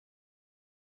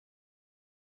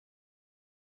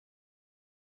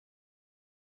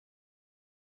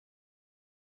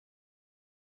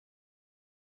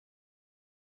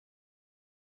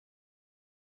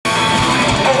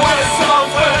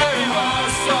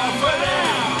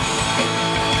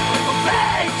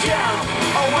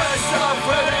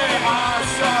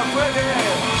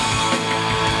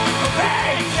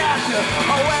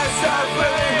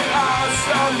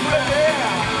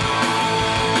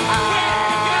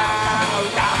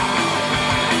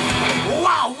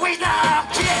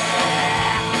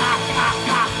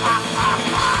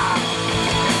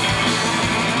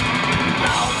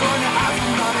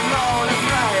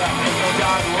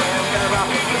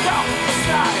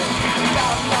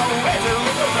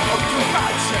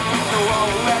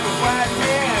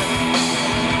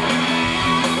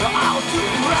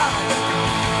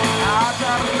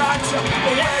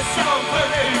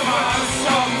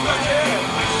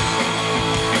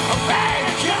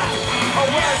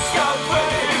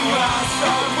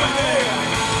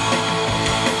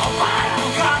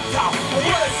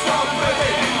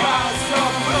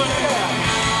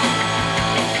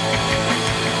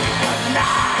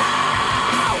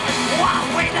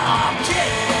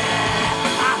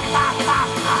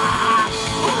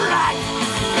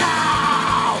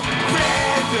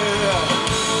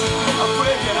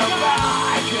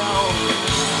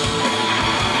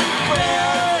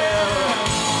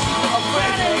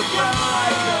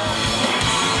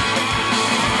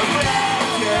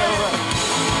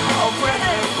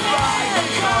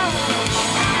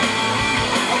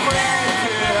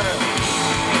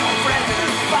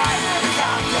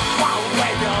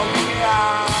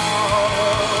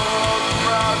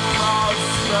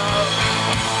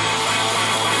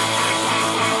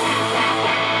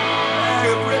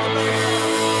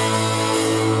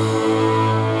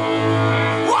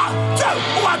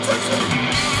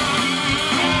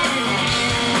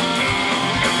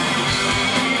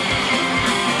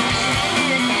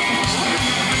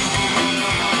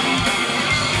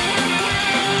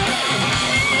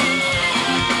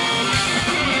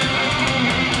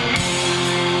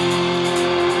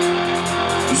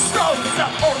ストーブさ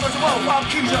俺たちもファン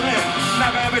キーじゃねえ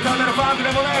長屋べためのファンク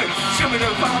でもねえ趣味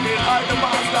のファンに入ってま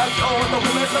すが今日は特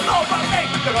別なノーパーティ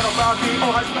ーだからパーティー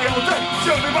を始めようぜ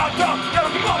準備万端や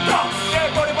る気もっとエ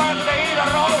コリバイクでいいだ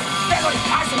ろうエコリ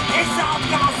アクションイッサー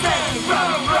かませブ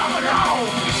ラブラブラ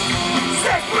セ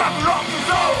ックラブロック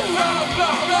ローブラブ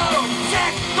ラブラセ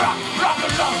ックラブロック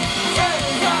ローセッ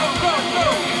クラブロック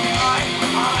ロー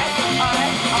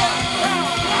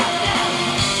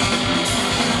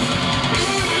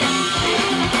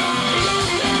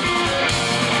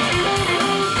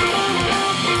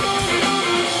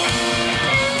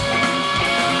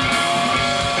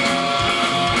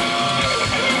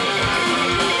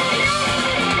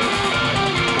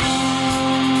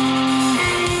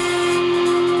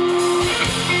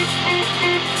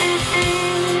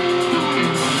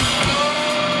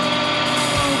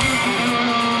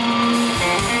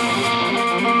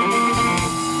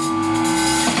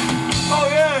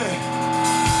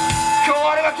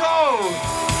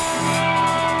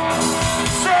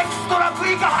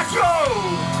イカハチロー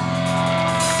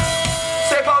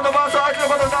セカンドバースあいつの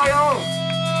ことだよ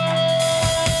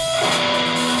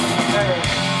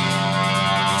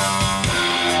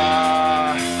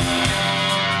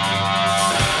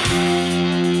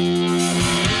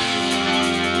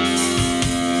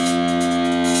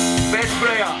ベースプ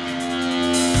レイヤ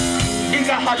ーイ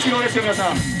カハチローですよ皆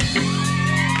さん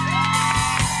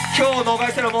今日逃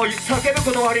したらもう叫ぶ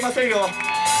ことはありませんよ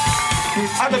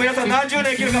あと皆さん何十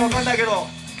年生きるか分かんないけど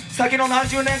先の何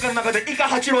十年間の中でイカ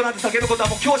ハチローなんて叫ぶことは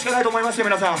もう今日しかないと思いますよ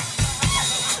皆さん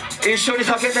一緒に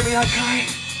叫んでみないかい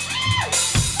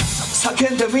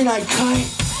叫んでみないかい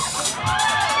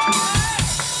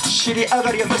尻上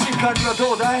がり優しい感じは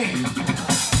どうだい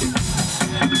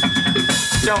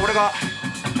じゃあ俺が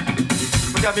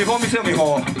じゃあ見本見せよう見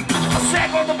本セ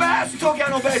コンドベース東京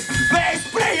のベー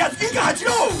スプレイヤーズイカハチ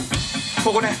ロー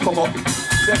ここねここ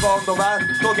セコンドバン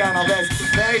東京のベー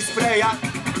スプレイヤ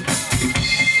ー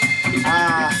ベー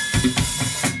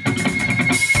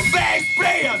スプ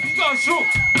レイヤーイカシロ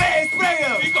ベースプレイ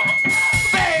ヤーイカベ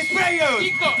ースプレイヤー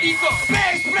イカベー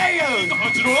スプレイヤーイカハ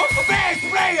チロベース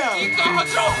プレイヤーイカハ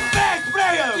チロベースプレ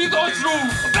イヤーイカハチロベ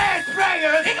ースプレイ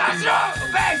ヤーイカハチロ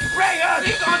ベースプレイヤー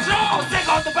イカハチロセ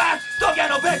コンドバン東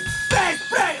京のベースプレイ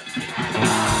ヤー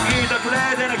ヒートクレ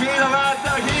ーゼのヒートがあっ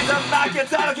たらヒート負け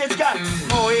たらケチか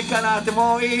もういいかなって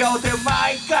もういいよって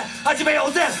毎回始めよ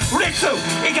うぜレッツ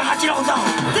イカハチローだ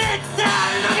絶対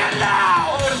抜けんな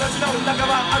俺たちの仲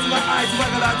間集まるあいつら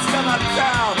から捕まっ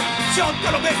たちょっ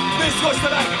とのメスをした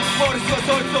ないモリスは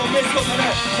そいつをメスをさね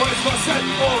モリスはせん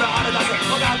オーラあれだぜ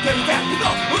分かってるぜう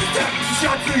るせえシ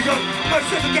ャツよマル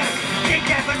セルゲン人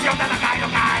間無事を戦い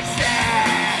の開始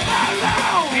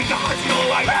イカハチロー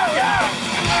はやる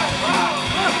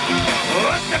打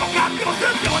っても勝ってもすっ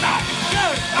てもない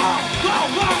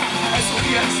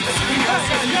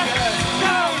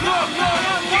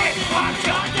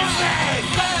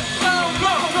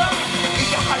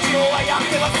やって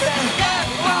ません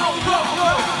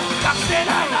覚醒ない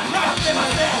なやってま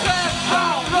せん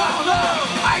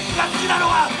あいつが好きなの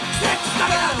はセックスだ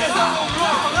けなんですセ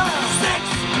ッ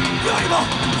クスよりも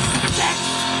セックス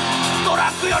ド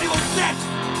ラッグよりもセック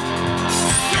ス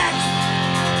セックス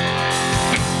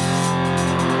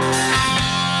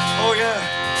おいや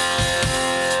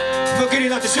武器に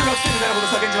なって中学生みたいなこと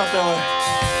叫んじまったよお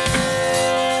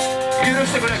い許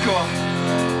してくれ今日は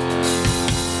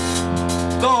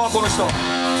どうこの人あ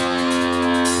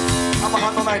んま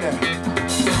反応ないね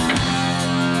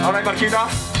あら今の聞いた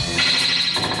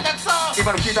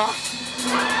今の聞いたち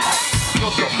ょ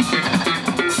っと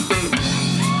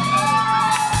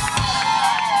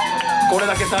これ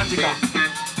だけ3時間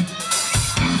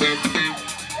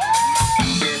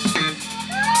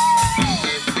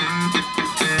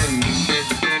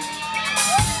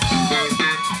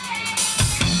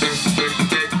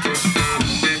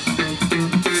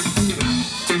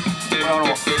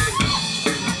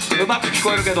うまく聞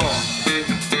こえるけど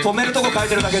止めるとこ変え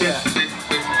てるだけでや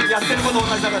ってること同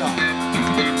じだから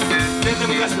全然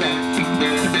難しくない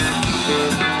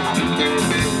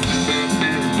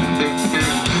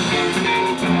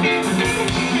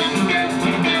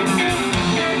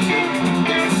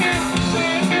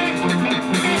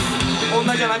同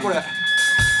じじゃないこれ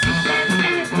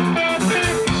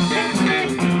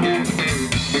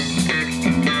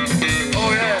お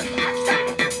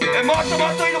いもっとも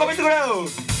っといいとこ見せてくれよ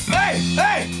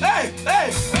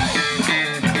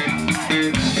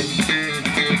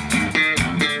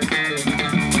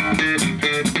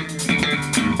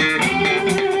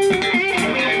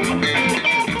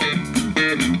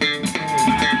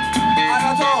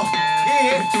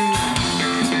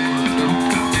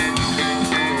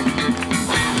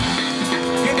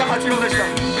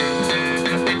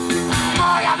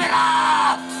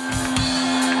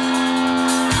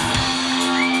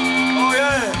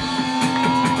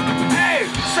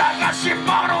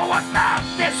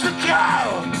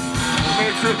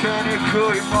けに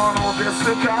くいものです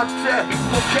かって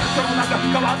ポケットの中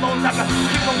川の中火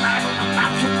のないあ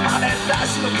くまで出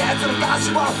しのケツの出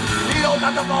しも色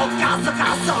型もカッサ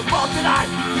カッサ持ってな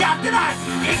いやってない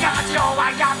イカ八郎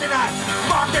はやってない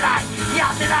持ってない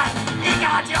やってないイ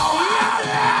カ八郎は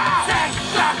セック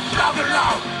スロックンロ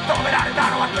ール止められた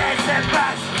のは定戦ベ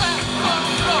ース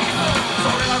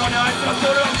それなのにあいつらそ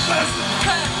れをブス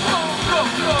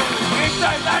一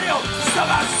体何を探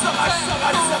してん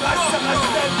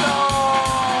の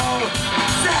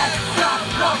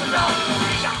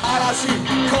嵐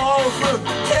興奮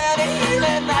手に入れ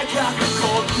ないか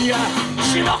こっちや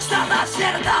下北走る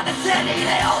ため手に入れ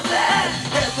ようぜ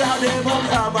下手でも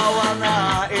構わな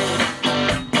い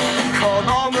この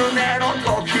胸のと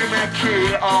きめき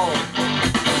を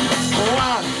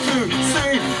ワン、ツー、ス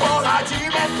リー、フォー初め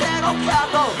てのカ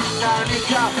ード何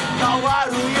か変わ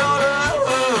る夜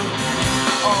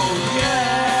Oh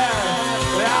yeah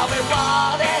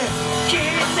Everybody 聞い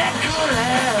てくれ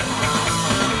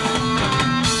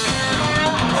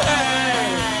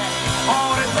Hey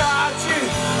俺たち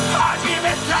始め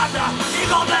たんだ行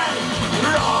こうぜ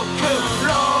ロックロ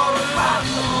ールバン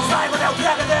ド最後で起き上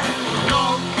げてロ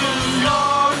ックロ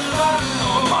ールバン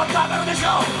ドもっと上がるでしょ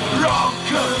ロッ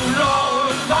クロー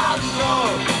ルバンド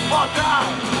もっと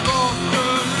ロック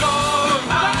ロール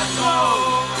バンド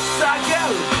Thank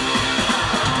you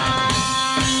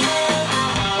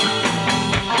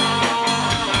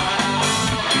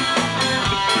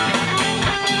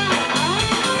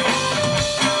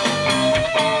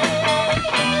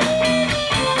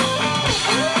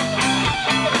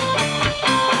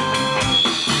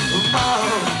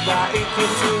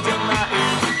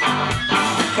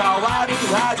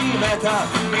始めた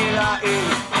未来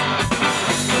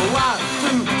One,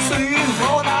 two, three,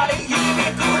 four なり響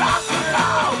くラックラ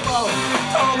ウも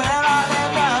止められ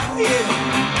ない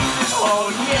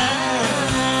Oh yeah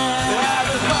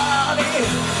Everybody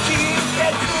聞い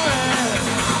てくれ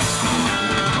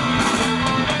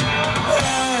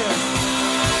Hey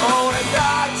俺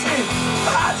たち始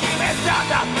めたん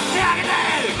だ手上げて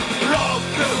ロッ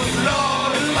クロ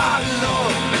ールバンド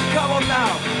Come on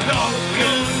now ロッ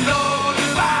クロー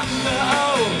ル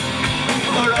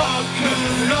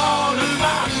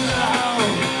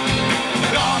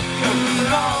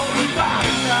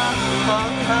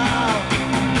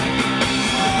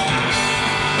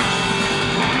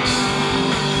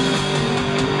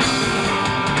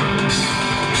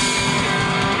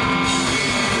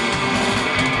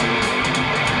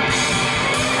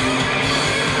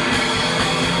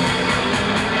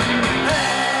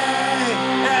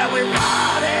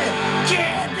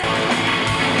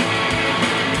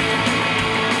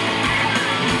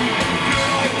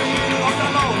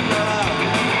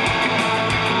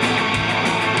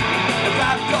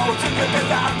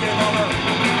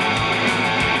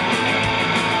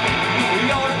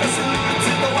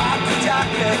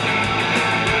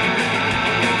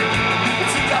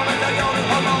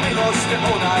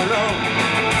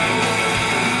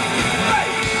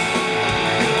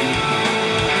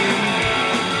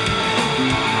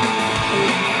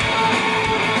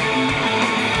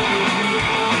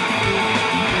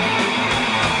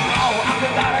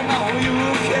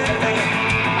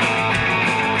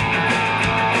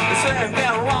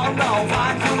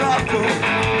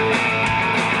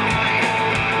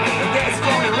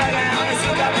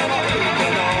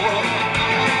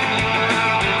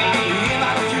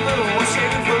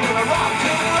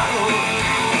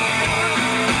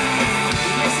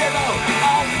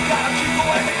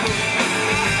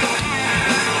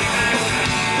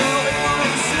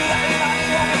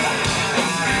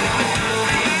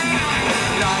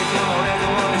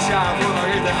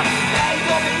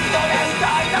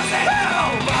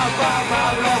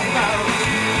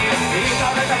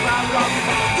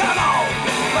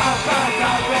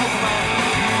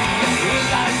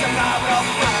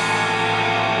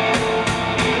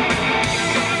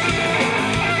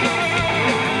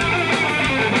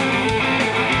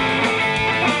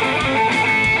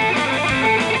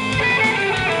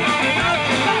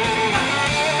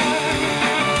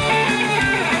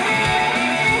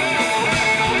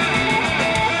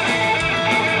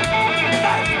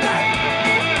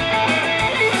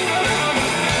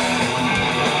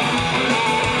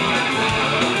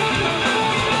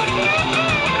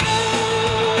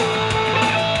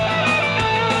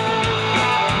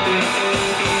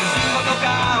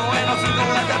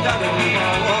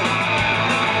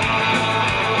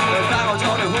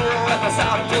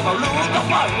Salto, maluco,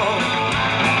 maluco